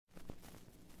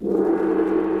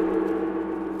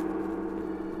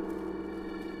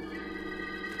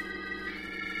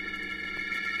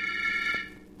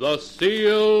The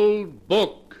Sealed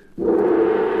Book.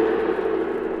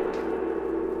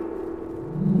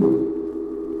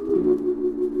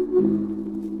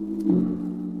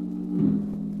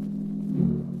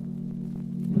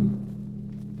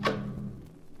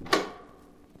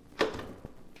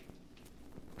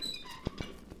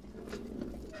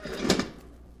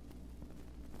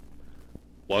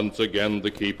 Once again,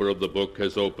 the keeper of the book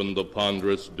has opened the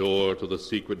ponderous door to the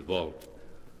secret vault,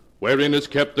 wherein is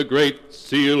kept the great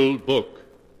sealed book,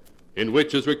 in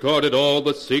which is recorded all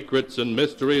the secrets and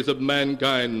mysteries of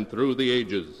mankind through the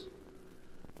ages.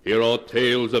 Here are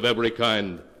tales of every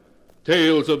kind,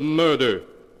 tales of murder,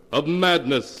 of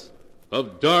madness,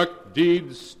 of dark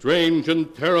deeds strange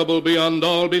and terrible beyond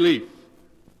all belief.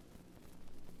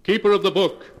 Keeper of the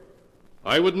book,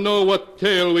 I would know what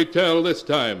tale we tell this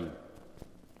time.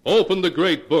 Open the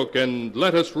great book and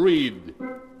let us read.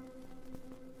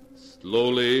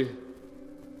 Slowly,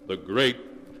 the great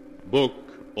book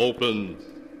opens.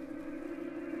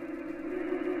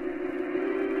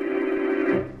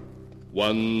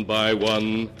 One by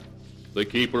one, the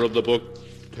keeper of the book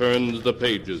turns the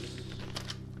pages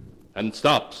and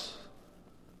stops.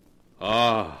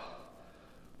 Ah,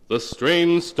 the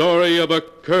strange story of a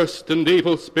cursed and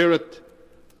evil spirit,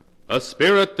 a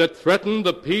spirit that threatened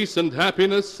the peace and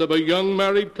happiness of a young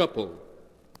married couple.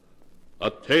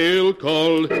 A tale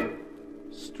called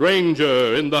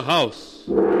Stranger in the House.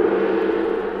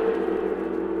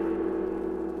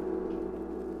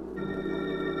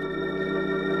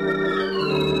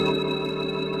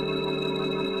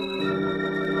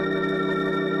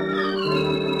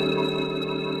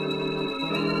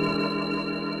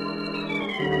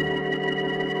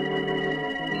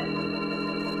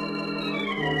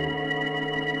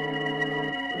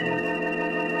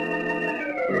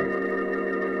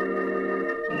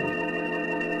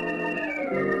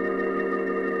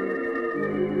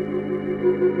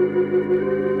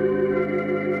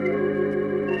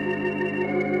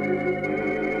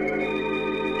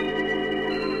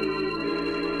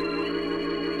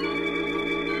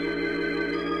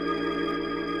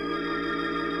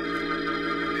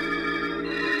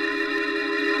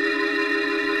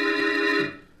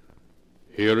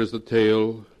 Here is the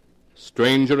tale,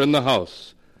 Stranger in the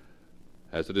House,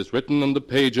 as it is written on the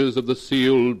pages of the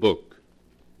sealed book.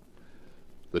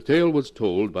 The tale was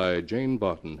told by Jane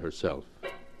Barton herself.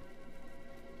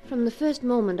 From the first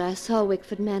moment I saw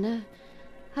Wickford Manor,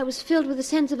 I was filled with a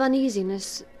sense of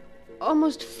uneasiness,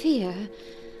 almost fear,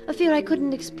 a fear I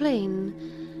couldn't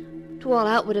explain. To all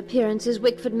outward appearances,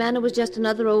 Wickford Manor was just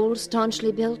another old,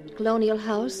 staunchly built colonial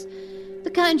house,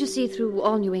 the kind you see through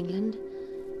all New England.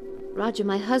 Roger,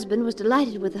 my husband, was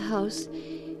delighted with the house.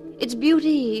 Its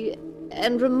beauty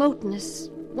and remoteness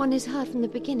won his heart from the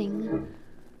beginning.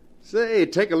 Say,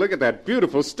 take a look at that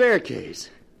beautiful staircase.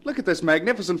 Look at this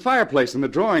magnificent fireplace in the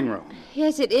drawing room.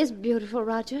 Yes, it is beautiful,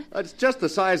 Roger. It's just the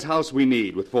size house we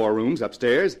need, with 4 rooms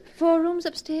upstairs. 4 rooms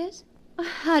upstairs?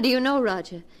 How do you know,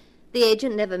 Roger? The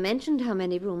agent never mentioned how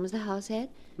many rooms the house had.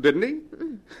 Didn't he?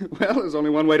 Well, there's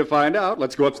only one way to find out.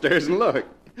 Let's go upstairs and look.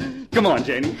 Come on,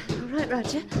 Janie. All right,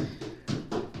 Roger.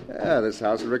 This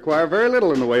house would require very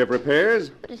little in the way of repairs.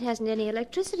 But it hasn't any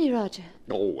electricity, Roger.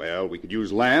 Oh, well, we could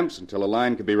use lamps until a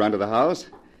line could be run to the house.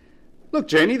 Look,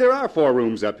 Janie, there are 4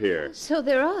 rooms up here. So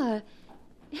there are.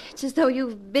 It's as though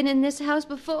you've been in this house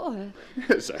before.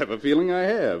 Yes, I have a feeling I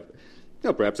have.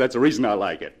 Well, perhaps that's the reason I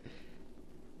like it.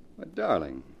 But,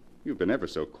 darling, you've been ever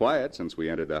so quiet since we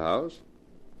entered the house.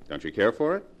 Don't you care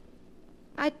for it?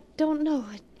 I don't know.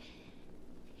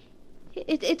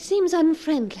 It seems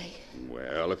unfriendly.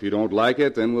 Well, if you don't like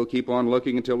it, then we'll keep on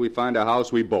looking until we find a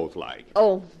house we both like.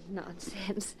 Oh,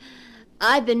 nonsense.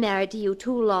 I've been married to you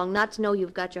too long not to know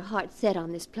you've got your heart set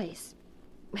on this place.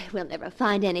 We'll never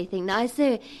find anything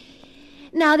nicer.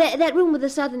 Now, that room with the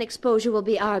southern exposure will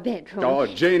be our bedroom. Oh,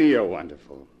 Janie, you're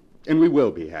wonderful. And we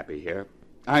will be happy here.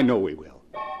 I know we will.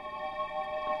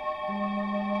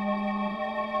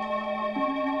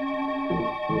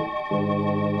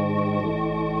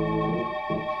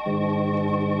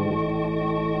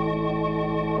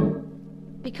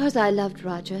 Because I loved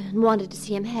Roger and wanted to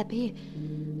see him happy,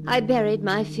 I buried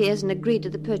my fears and agreed to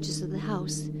the purchase of the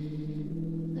house.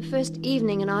 The first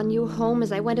evening in our new home,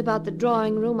 as I went about the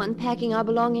drawing room unpacking our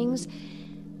belongings,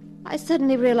 I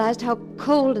suddenly realized how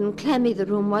cold and clammy the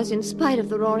room was in spite of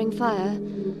the roaring fire.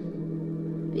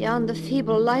 Beyond the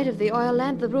feeble light of the oil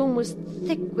lamp, the room was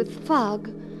thick with fog.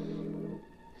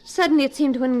 Suddenly it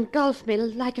seemed to engulf me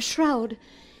like a shroud,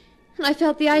 and I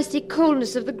felt the icy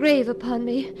coldness of the grave upon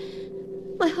me.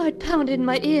 My heart pounded in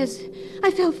my ears.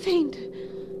 I felt faint.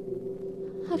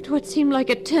 After what seemed like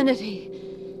eternity,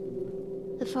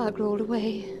 the fog rolled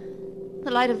away,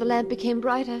 The light of the lamp became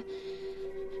brighter.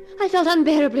 I felt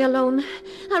unbearably alone.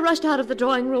 I rushed out of the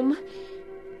drawing room.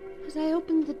 As I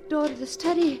opened the door to the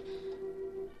study,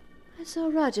 I saw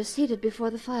Roger seated before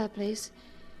the fireplace.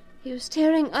 He was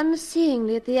staring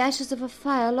unseeingly at the ashes of a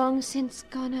fire long since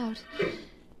gone out.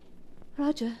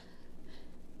 Roger.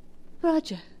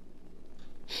 Roger.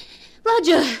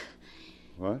 Roger!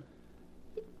 What?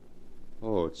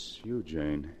 Oh, it's you,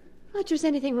 Jane. Roger, is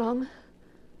anything wrong?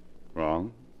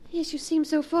 Wrong? Yes, you seem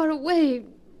so far away,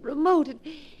 remote.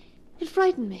 It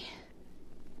frightened me.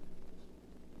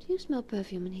 Do you smell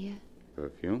perfume in here?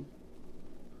 Perfume?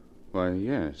 Why,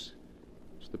 yes.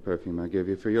 It's the perfume I gave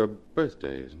you for your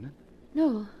birthday, isn't it?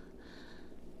 No.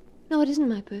 No, it isn't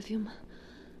my perfume.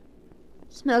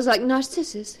 It smells like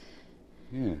narcissus.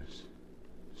 Yes,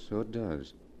 so it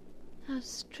does. How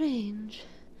strange.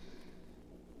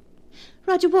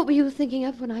 Roger, what were you thinking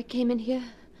of when I came in here?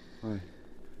 Why,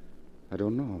 I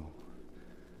don't know.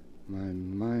 My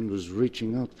mind was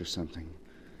reaching out for something.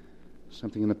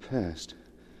 Something in the past.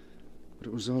 But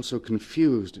it was also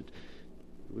confused. It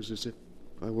was as if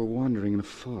I were wandering in a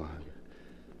fog.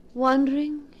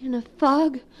 Wandering in a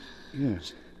fog?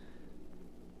 Yes.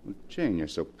 Well, Jane, you're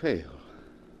so pale.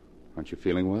 Aren't you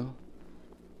feeling well?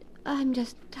 I'm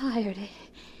just tired.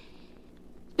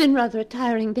 It's been rather a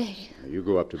tiring day. Now, you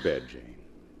go up to bed, Jane.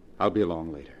 I'll be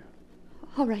along later.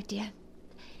 All right, dear.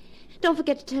 Don't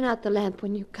forget to turn out the lamp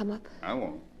when you come up. I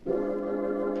won't.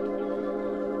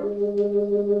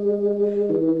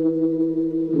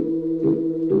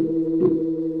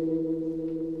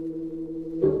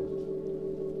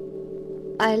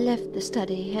 I left the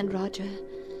study and Roger.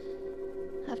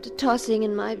 After tossing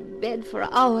in my bed for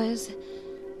hours,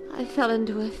 I fell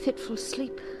into a fitful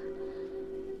sleep.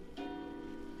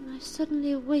 And I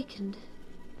suddenly awakened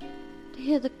to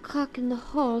hear the clock in the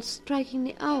hall striking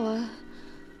the hour.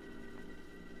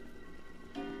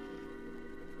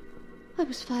 It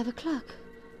was 5 o'clock,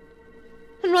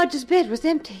 and Roger's bed was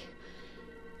empty.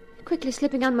 Quickly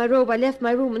slipping on my robe, I left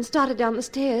my room and started down the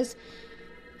stairs.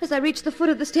 As I reached the foot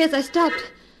of the stairs, I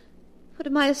stopped. For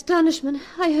to my astonishment,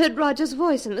 I heard Roger's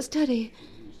voice in the study.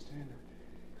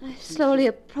 I slowly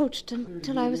approached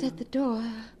until I was at the door.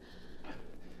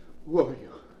 Who are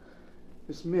you?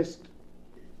 This mist.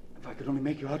 If I could only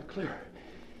make you out clearer.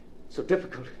 So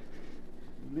difficult.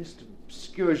 The mist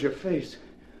obscures your face.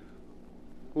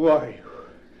 Who are you?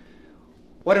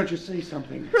 Why don't you say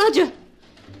something? Roger!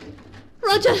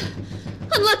 Roger!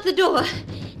 Unlock the door!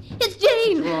 It's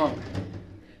Jane! What's wrong?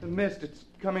 The mist, it's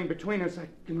coming between us. I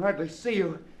can hardly see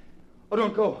you. Oh,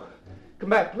 don't go.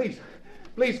 Come back, please.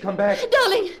 Please come back.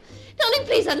 Darling! Darling,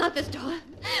 please unlock this door.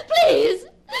 Please!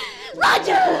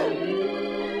 Roger!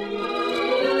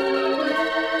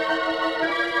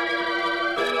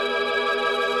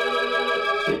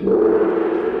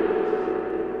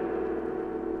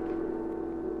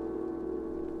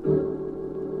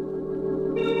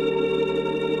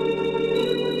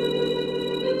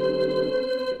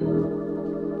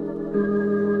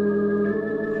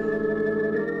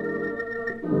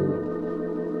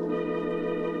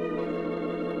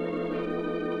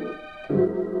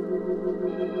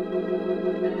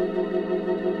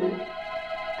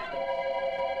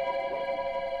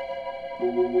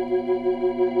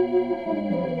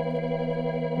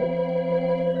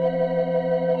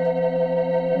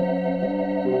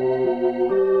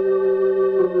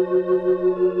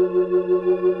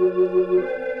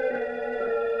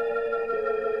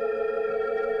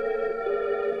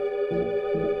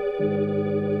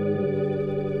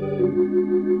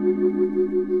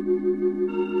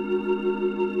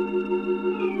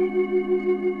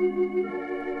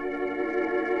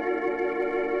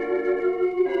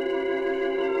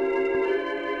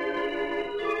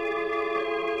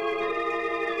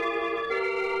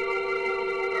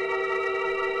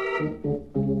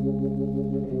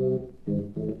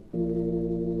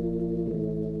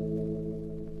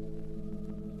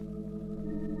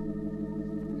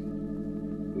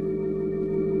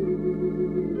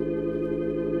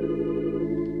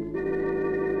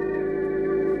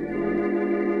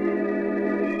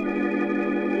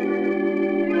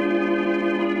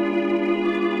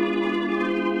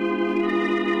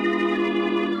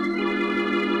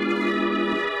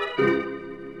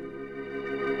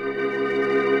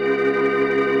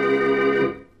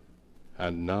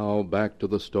 And now back to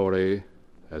the story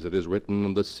as it is written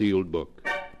in the sealed book.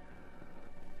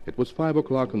 It was 5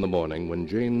 o'clock in the morning when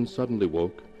Jane suddenly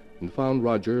woke and found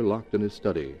Roger locked in his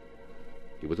study.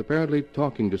 He was apparently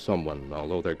talking to someone,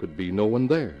 although there could be no one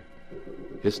there.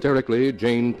 Hysterically,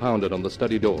 Jane pounded on the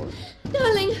study door.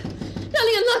 Darling!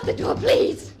 Darling, unlock the door,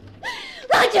 please!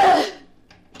 Roger!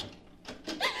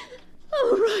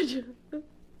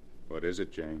 What is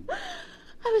it, Jane?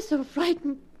 I was so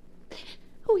frightened.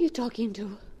 Who are you talking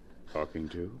to? Talking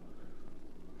to?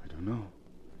 I don't know.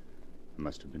 I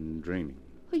must have been dreaming.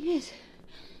 Oh, yes.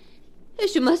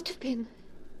 Yes, you must have been.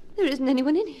 There isn't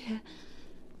anyone in here.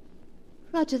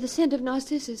 Roger, the scent of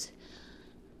narcissus.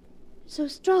 So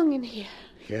strong in here.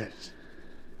 Yes.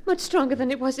 Much stronger than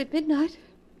it was at midnight.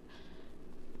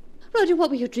 Roger,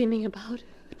 what were you dreaming about?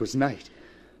 It was night.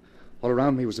 All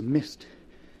around me was a mist.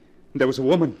 And there was a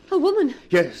woman. A woman?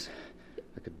 Yes.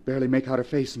 I could barely make out her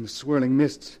face in the swirling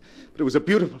mists. But it was a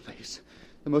beautiful face.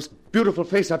 The most beautiful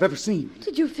face I've ever seen.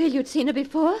 Did you feel you'd seen her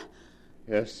before?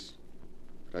 Yes.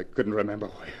 But I couldn't remember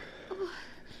where. Oh,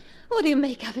 what do you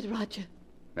make of it, Roger?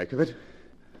 Make of it?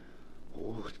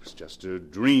 Oh, it was just a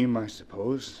dream, I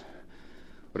suppose.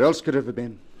 What else could it have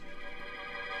been?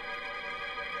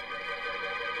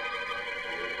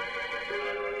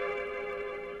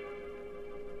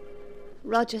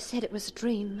 Roger said it was a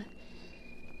dream.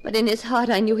 But in his heart,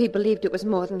 I knew he believed it was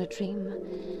more than a dream.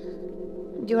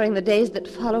 During the days that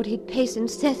followed, he'd pace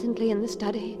incessantly in the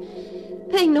study,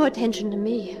 paying no attention to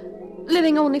me,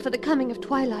 living only for the coming of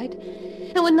twilight.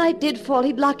 And when night did fall,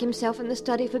 he'd lock himself in the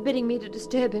study, forbidding me to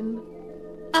disturb him.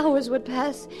 Hours would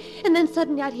pass, and then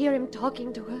suddenly I'd hear him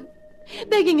talking to her,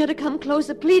 begging her to come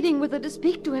closer, pleading with her to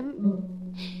speak to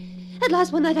him. At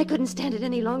last one night, I couldn't stand it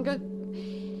any longer.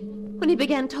 When he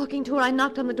began talking to her, I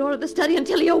knocked on the door of the study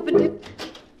until he opened it.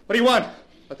 What do you want?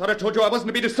 I thought I told you I wasn't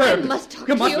to be disturbed. I must talk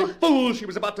to you. You must be fool. She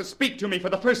was about to speak to me for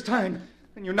the first time.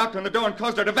 And you knocked on the door and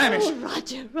caused her to vanish.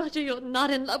 Oh, Roger, you're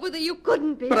not in love with her. You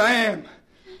couldn't be. But I am.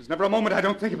 There's never a moment I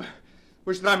don't think of her.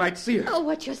 Wish that I might see her. Oh,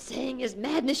 what you're saying is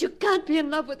madness. You can't be in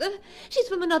love with her. She's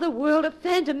from another world, a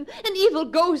phantom, an evil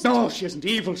ghost. No, she isn't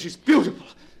evil. She's beautiful.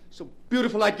 So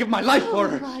beautiful I'd give my life for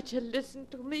her. Roger, listen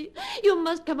to me. You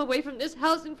must come away from this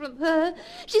house and from her.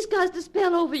 She's cast a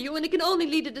spell over you, and it can only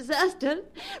lead to disaster.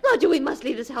 Roger, we must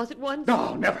leave this house at once.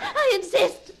 No, never. I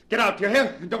insist. Get out, do you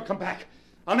hear? And don't come back.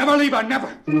 I'll never leave her, never.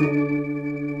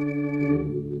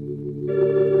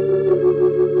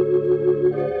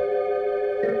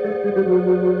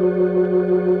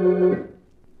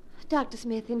 Dr.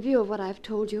 Smith, in view of what I've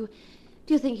told you,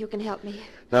 do you think you can help me?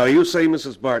 Now, you say,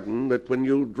 Mrs. Barton, that when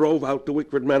you drove out to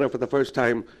Wickford Manor for the first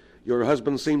time, your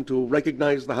husband seemed to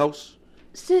recognize the house?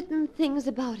 Certain things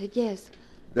about it, yes.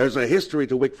 There's a history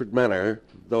to Wickford Manor,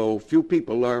 though few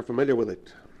people are familiar with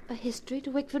it. A history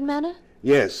to Wickford Manor?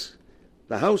 Yes.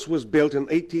 The house was built in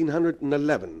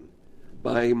 1811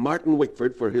 by Martin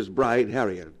Wickford for his bride,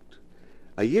 Harriet.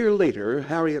 A year later,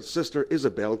 Harriet's sister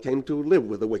Isabel came to live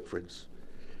with the Wickfords.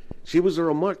 She was a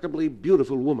remarkably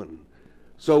beautiful woman,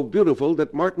 so beautiful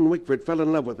that Martin Wickford fell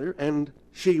in love with her, and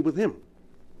she with him.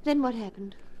 Then what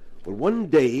happened? Well, one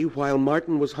day, while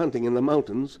Martin was hunting in the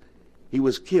mountains, he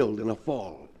was killed in a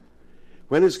fall.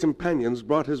 When his companions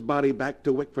brought his body back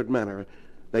to Wickford Manor,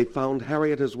 they found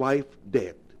Harriet, his wife,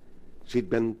 dead. She'd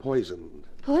been poisoned.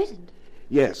 Poisoned?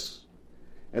 Yes.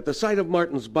 At the sight of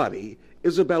Martin's body,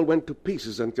 Isabel went to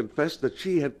pieces and confessed that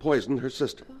she had poisoned her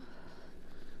sister.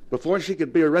 Before she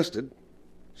could be arrested,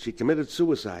 she committed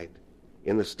suicide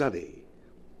in the study.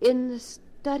 In the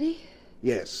study?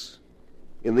 Yes.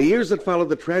 In the years that followed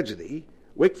the tragedy,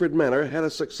 Wickford Manor had a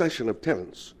succession of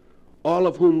tenants, all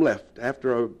of whom left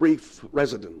after a brief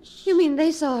residence. You mean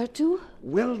they saw her, too?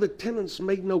 Well, the tenants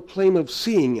made no claim of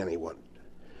seeing anyone,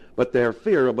 but their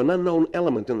fear of an unknown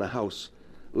element in the house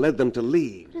led them to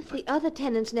leave. But if the other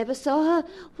tenants never saw her,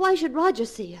 why should Roger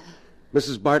see her?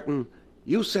 Mrs. Barton,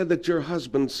 you said that your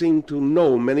husband seemed to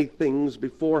know many things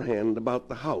beforehand about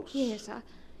the house. Yes,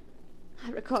 I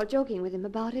recall joking with him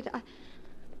about it.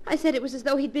 I said it was as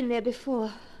though he'd been there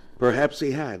before. Perhaps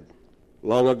he had,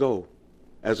 long ago,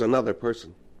 as another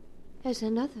person. As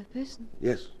another person?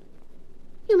 Yes.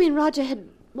 You mean Roger had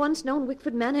once known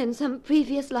Wickford Manor in some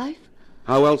previous life?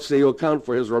 How else do you account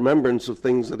for his remembrance of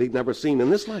things that he'd never seen in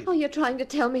this life? Oh, you're trying to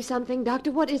tell me something,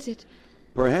 Doctor. What is it?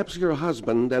 Perhaps your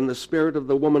husband and the spirit of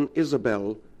the woman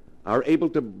Isabel are able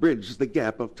to bridge the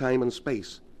gap of time and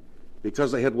space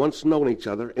because they had once known each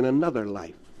other in another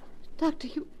life. Doctor,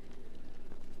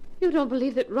 you don't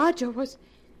believe that Roger was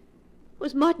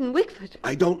Martin Wickford?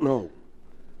 I don't know.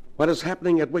 What is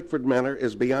happening at Wickford Manor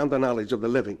is beyond the knowledge of the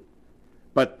living.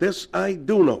 But this I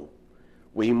do know.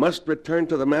 We must return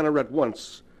to the manor at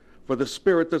once, for the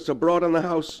spirit that's abroad in the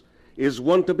house is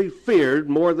one to be feared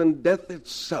more than death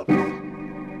itself.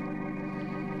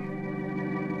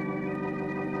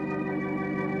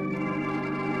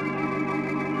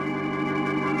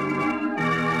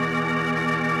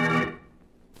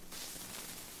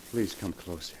 Please come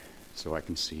closer so I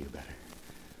can see you better.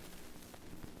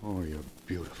 Oh, you're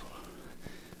beautiful.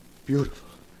 Beautiful.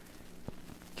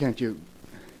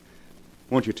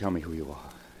 Won't you tell me who you are?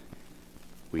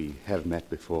 We have met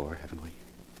before, haven't we?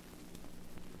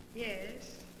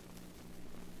 Yes.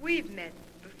 We've met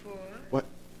before. What?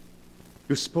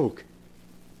 You spoke.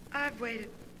 I've waited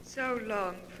so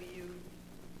long for you,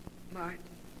 Martin.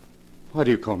 Why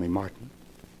do you call me Martin?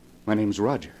 My name's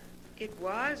Roger. It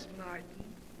was Martin.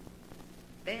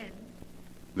 Then.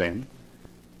 Then?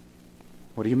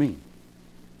 What do you mean?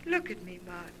 Look at me,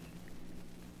 Martin.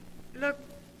 Look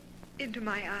into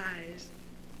my eyes.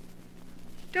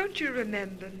 Don't you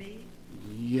remember me?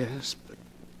 Yes, but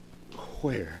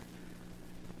where?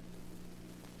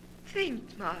 Think,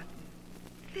 Martin.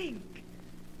 Think.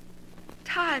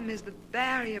 Time is the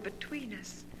barrier between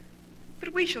us,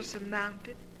 but we shall surmount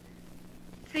it.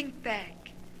 Think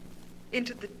back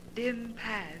into the dim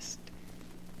past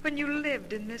when you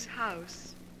lived in this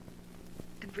house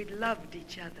and we loved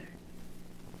each other.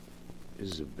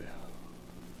 Isabel.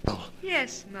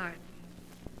 Yes, Martin.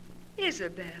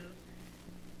 Isabel.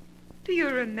 Do you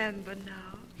remember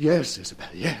now? Yes, Isabel,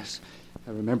 yes.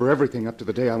 I remember everything up to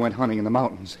the day I went hunting in the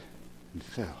mountains and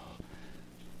fell.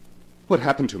 What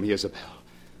happened to me, Isabel?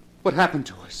 What happened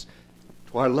to us?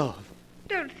 To our love?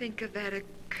 Don't think of that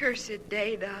accursed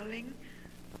day, darling,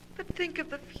 but think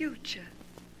of the future.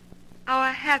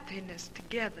 Our happiness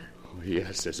together. Oh,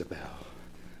 yes, Isabel.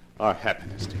 Our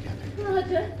happiness together.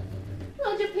 Roger.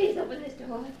 Roger, please open this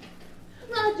door.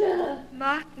 Roger!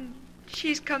 Martin,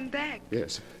 she's come back.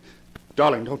 Yes.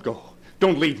 Darling, don't go.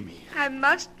 Don't leave me. I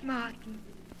must, Martin.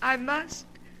 I must.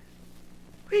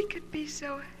 We could be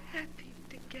so happy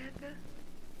together.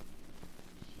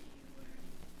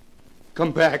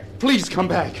 Come back. Please come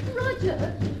back.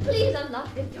 Roger, please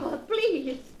unlock this door,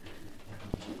 please.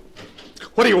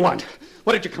 What do you want?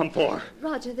 What did you come for?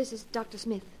 Roger, this is Dr.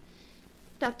 Smith.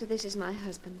 Doctor, this is my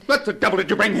husband. What the devil did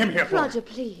you bring him here for? Roger,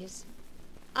 please.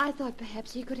 I thought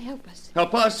perhaps he could help us.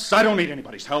 Help us? I don't need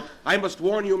anybody's help. I must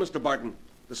warn you, Mr. Barton.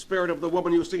 The spirit of the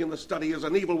woman you see in the study is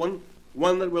an evil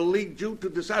one that will lead you to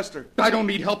disaster. I don't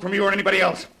need help from you or anybody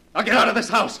else. I'll get out of this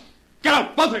house. Get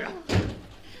out, both of you.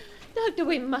 Doctor,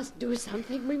 we must do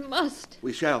something. We must.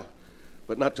 We shall,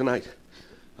 but not tonight.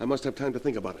 I must have time to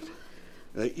think about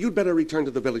it. You'd better return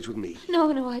to the village with me. No,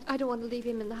 I don't want to leave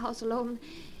him in the house alone.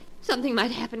 Something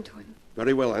might happen to him.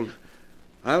 Very well, then.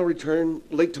 I'll return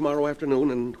late tomorrow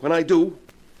afternoon, and when I do,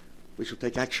 we shall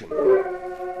take action.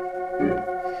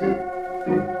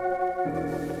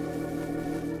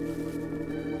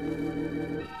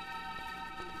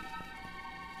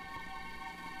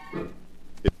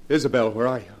 Isabel, where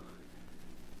are you?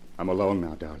 I'm alone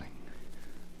now, darling.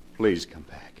 Please come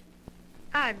back.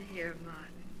 I'm here,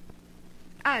 Martin.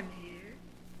 I'm here.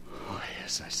 Oh,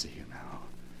 yes, I see you now.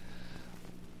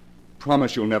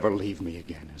 Promise you'll never leave me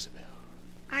again, Isabel.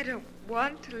 I don't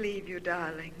want to leave you,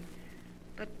 darling.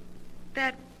 But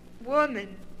that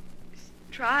woman is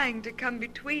trying to come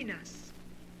between us.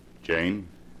 Jane?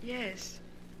 Yes.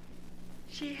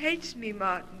 She hates me,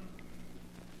 Martin.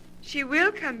 She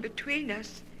will come between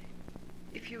us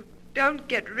if you don't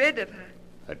get rid of her.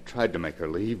 I tried to make her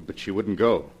leave, but she wouldn't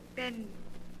go. Then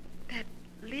that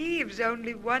leaves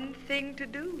only one thing to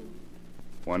do.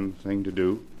 One thing to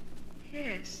do?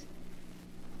 Yes.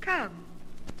 Come.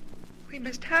 We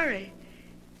must hurry.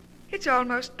 It's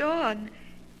almost dawn,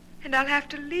 and I'll have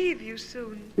to leave you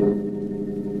soon.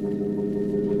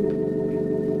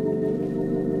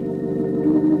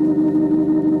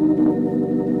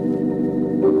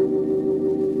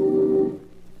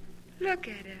 Look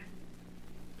at her,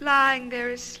 lying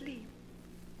there asleep,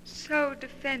 so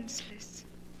defenseless.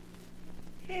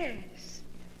 Yes,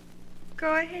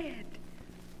 go ahead.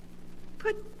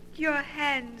 Put your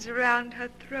hands around her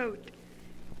throat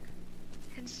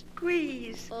and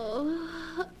squeeze. Oh.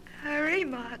 Hurry,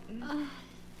 Martin,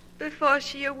 before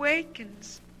she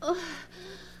awakens.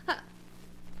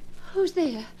 Who's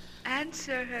there?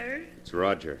 Answer her. It's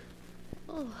Roger.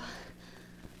 Oh,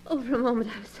 for a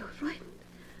moment I was so frightened.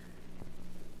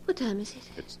 What time is it?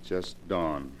 It's just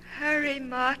dawn. Hurry,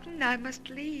 Martin, I must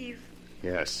leave.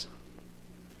 Yes.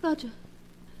 Roger.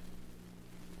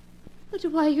 Roger,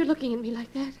 why are you looking at me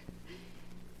like that?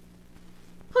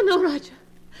 Oh, no, Roger.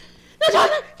 No,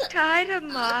 Roger! Tighter,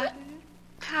 Martin.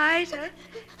 Tighter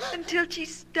until she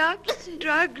stops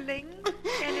struggling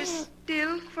and is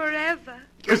still forever.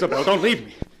 Isabel, don't leave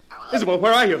me. Isabel,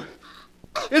 where are you?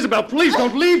 Isabel, please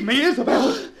don't leave me,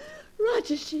 Isabel.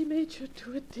 Roger, she made you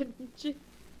do it, didn't she?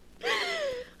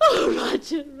 Oh,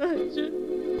 Roger, Roger.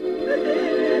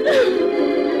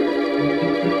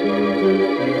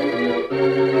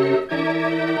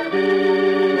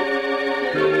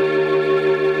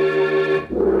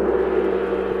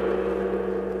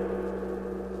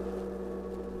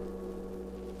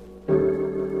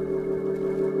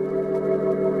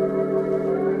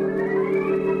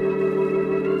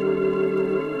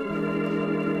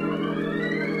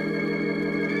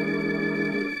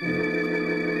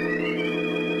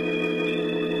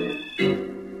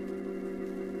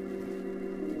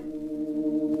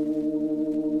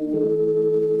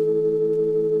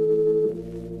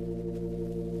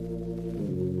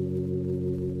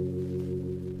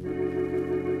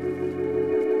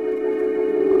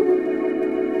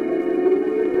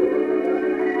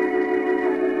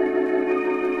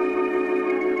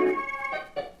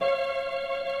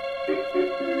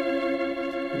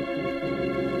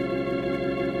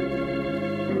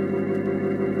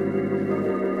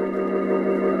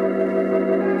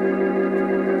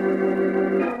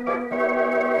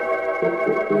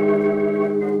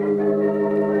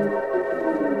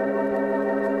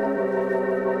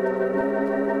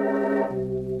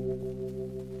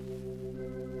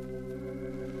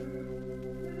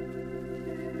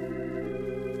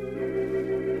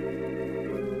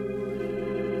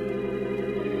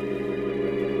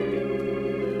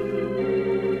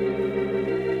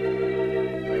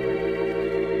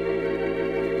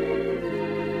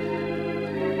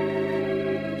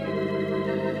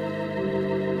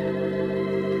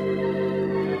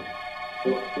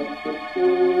 And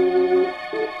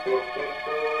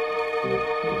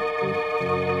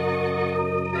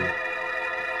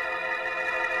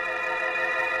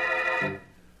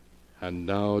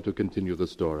now to continue the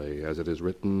story as it is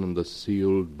written in the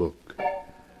sealed book.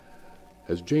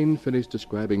 As Jane finished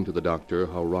describing to the doctor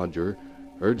how Roger,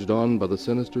 urged on by the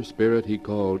sinister spirit he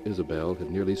called Isabel, had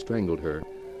nearly strangled her,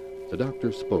 the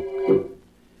doctor spoke.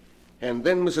 And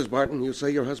then, Mrs. Barton, you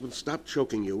say your husband stopped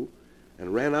choking you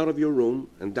and ran out of your room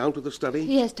and down to the study?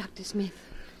 Yes, Dr. Smith.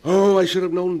 Oh, I should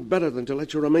have known better than to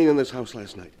let you remain in this house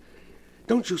last night.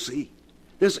 Don't you see?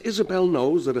 This Isabel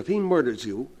knows that if he murders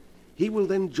you, he will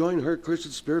then join her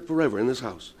cursed spirit forever in this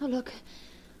house. Oh, look.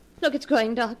 Look, it's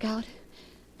growing dark out.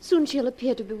 Soon she'll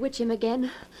appear to bewitch him again.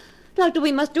 Doctor,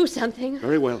 we must do something.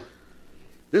 Very well.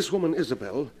 This woman,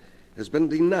 Isabel, has been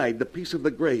denied the peace of the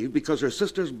grave because her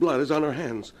sister's blood is on her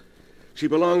hands. She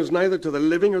belongs neither to the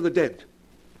living or the dead,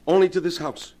 only to this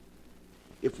house.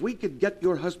 If we could get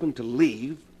your husband to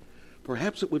leave,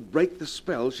 perhaps it would break the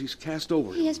spell she's cast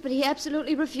over him. Yes, but he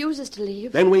absolutely refuses to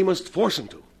leave. Then we must force him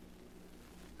to.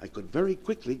 I could very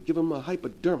quickly give him a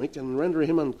hypodermic and render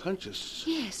him unconscious.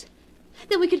 Yes.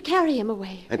 Then we could carry him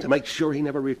away. And to make sure he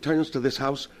never returns to this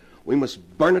house, we must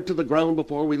burn it to the ground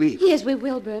before we leave. Yes, we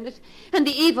will burn it. And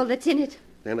the evil that's in it.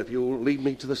 Then if you'll lead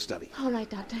me to the study. All right,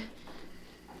 Doctor.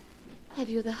 Have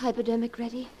you the hypodermic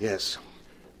ready? Yes.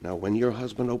 Now, when your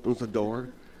husband opens the door,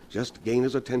 just gain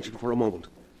his attention for a moment.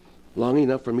 Long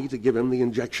enough for me to give him the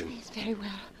injection. Yes, very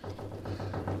well.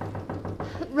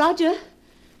 Roger.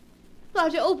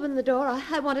 Roger, open the door.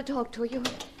 I want to talk to you.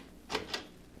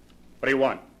 What do you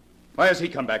want? Why has he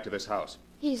come back to this house?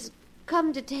 He's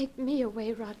come to take me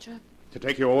away, Roger. To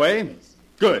take you away?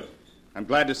 Good. I'm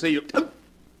glad to see you. What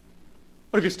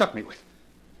have you stuck me with?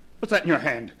 What's that in your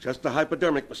hand? Just the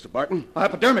hypodermic, Mr. Barton. A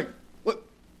hypodermic? What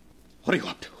are you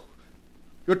up to?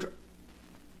 You're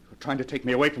trying to take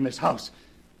me away from this house.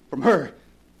 From her.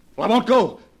 Well, I won't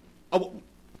go. I won't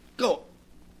go.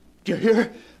 Do you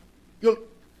hear? You'll...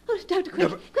 Oh, Doctor,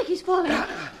 quick, quick, he's falling.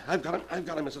 I've got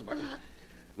him, Mrs. Barton.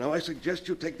 Now I suggest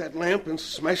you take that lamp and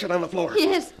smash it on the floor.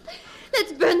 Yes.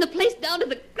 Let's burn the place down to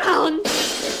the ground.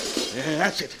 Yeah,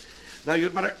 that's it. Now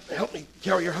you'd better help me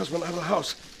carry your husband out of the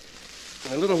house.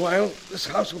 In a little while, this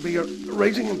house will be a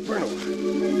raging inferno.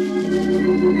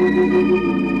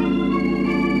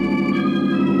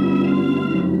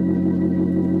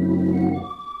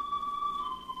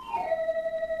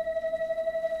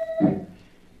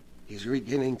 He's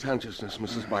regaining consciousness,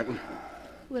 Mrs. Barton.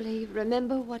 Will he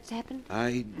remember what's happened?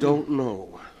 I don't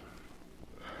know.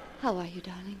 How are you,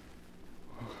 darling?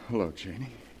 Hello,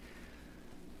 Janie.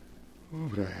 Oh,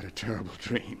 but I had a terrible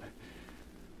dream.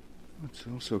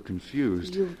 I'm so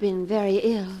confused. You've been very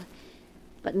ill,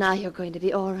 but now you're going to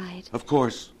be all right. Of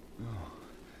course. Oh.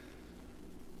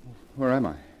 Where am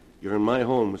I? You're in my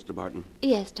home, Mr. Barton.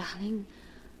 Yes, darling.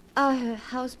 Our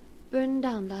house burned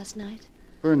down last night.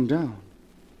 Burned down?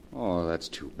 Oh, that's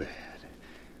too bad.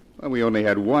 Well, we only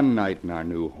had one night in our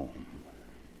new home.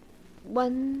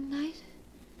 One night?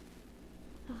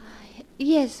 Oh,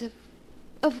 yes,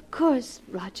 of course,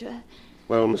 Roger.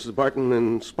 Well, Mrs. Barton,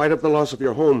 in spite of the loss of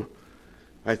your home,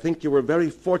 I think you were very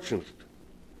fortunate,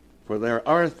 for there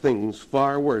are things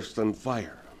far worse than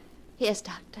fire. Yes,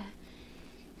 Doctor.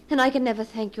 And I can never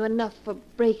thank you enough for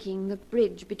breaking the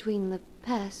bridge between the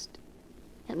past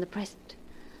and the present.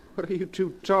 What are you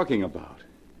two talking about?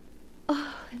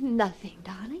 Oh, nothing,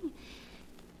 darling.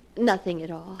 Nothing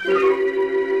at all.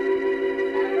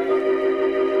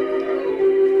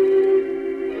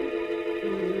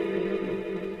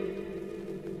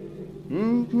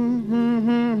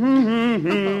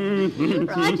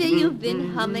 Roger, you've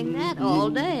been humming that all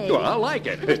day. Well, I like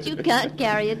it. But you can't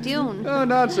carry a tune. Oh,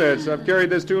 nonsense. I've carried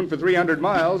this tune for 300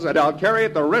 miles, and I'll carry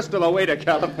it the rest of the way to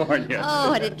California. Oh,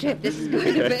 what a trip this is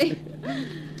going to be.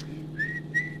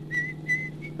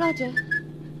 Roger,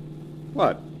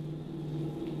 What?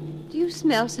 do you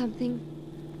smell something?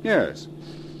 Yes.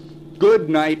 Good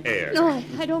night air. No,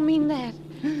 I don't mean that.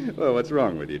 Well, what's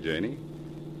wrong with you, Janie?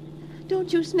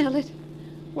 Don't you smell it?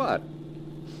 What?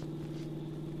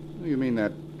 Oh, you mean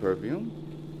that perfume?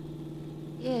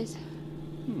 Yes.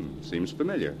 Seems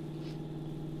familiar.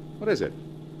 What is it?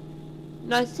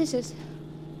 Narcissus.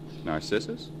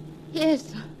 Narcissus?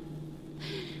 Yes.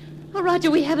 Oh,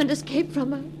 Roger, we haven't escaped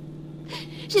from her.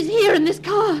 She's here in this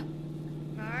car.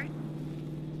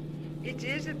 Martin, it's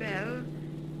Isabel.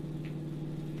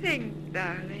 Think,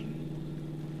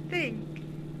 darling. Think.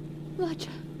 Roger.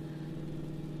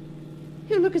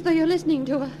 You look as though you're listening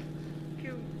to her.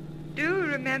 You do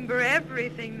remember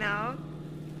everything now.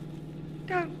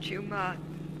 Don't you, Martin?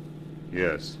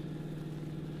 Yes.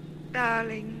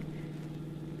 Darling,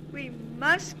 We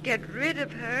must get rid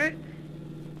of her.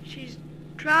 She's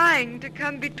trying to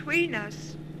come between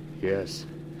us. Yes.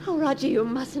 Oh, Roger, you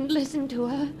mustn't listen to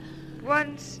her.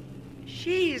 Once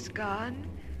she's gone,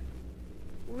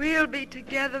 we'll be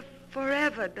together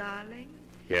forever, darling.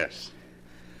 Yes.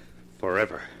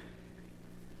 Forever.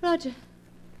 Roger.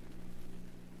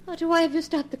 Roger, why have you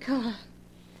stopped the car?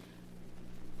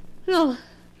 No.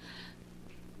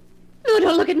 No,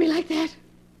 don't look at me like that.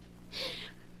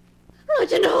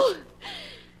 Roger, no.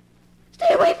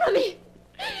 Stay away from me.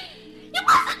 You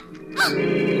mustn't.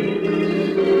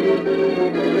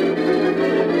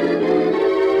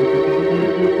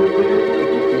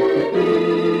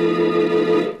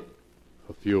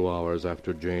 A few hours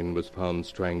after Jane was found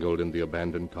strangled in the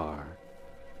abandoned car,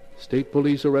 state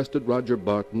police arrested Roger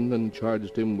Barton and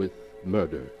charged him with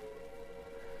murder.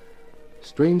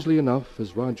 Strangely enough,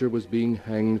 as Roger was being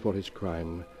hanged for his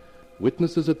crime,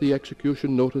 witnesses at the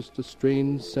execution noticed a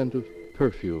strange scent of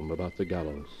perfume about the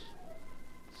gallows.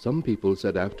 Some people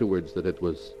said afterwards that it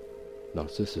was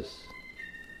Narcissus,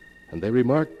 and they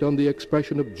remarked on the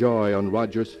expression of joy on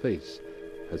Roger's face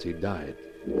as he died.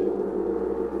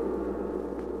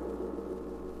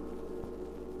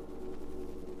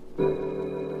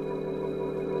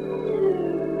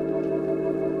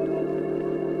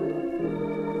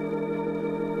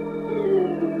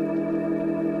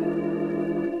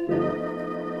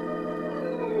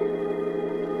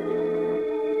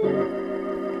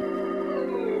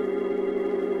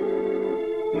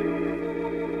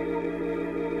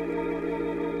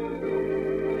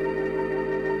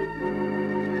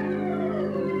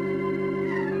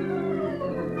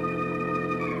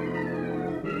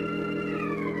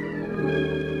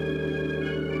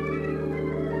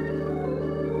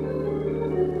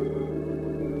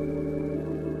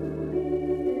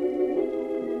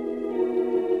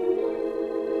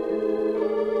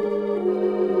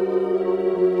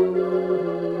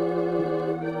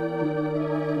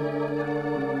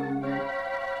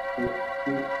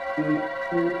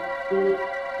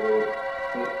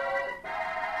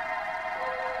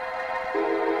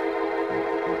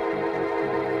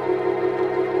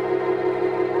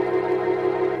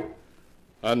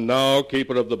 And now,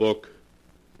 keeper of the book,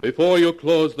 before you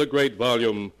close the great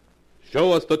volume,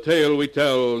 show us the tale we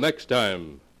tell next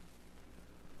time.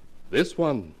 This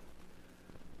one.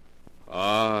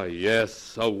 Ah,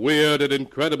 yes, a weird and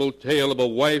incredible tale of a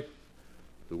wife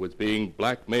who was being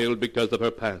blackmailed because of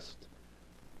her past.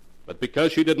 But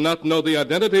because she did not know the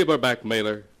identity of her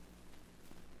blackmailer,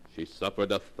 she suffered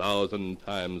 1,000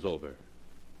 times over.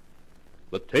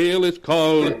 The tale is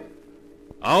called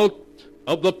Out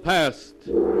of the Past.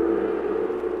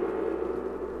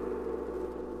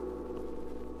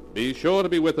 Be sure to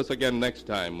be with us again next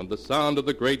time when the sound of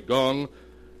the great gong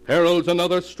heralds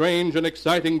another strange and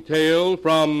exciting tale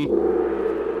from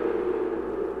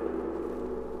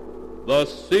The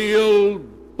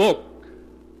Sealed Book.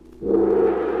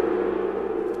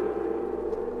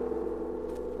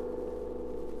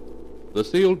 The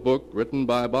Sealed Book, written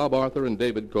by Bob Arthur and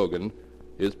David Cogan,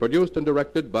 is produced and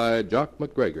directed by Jock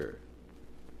McGregor.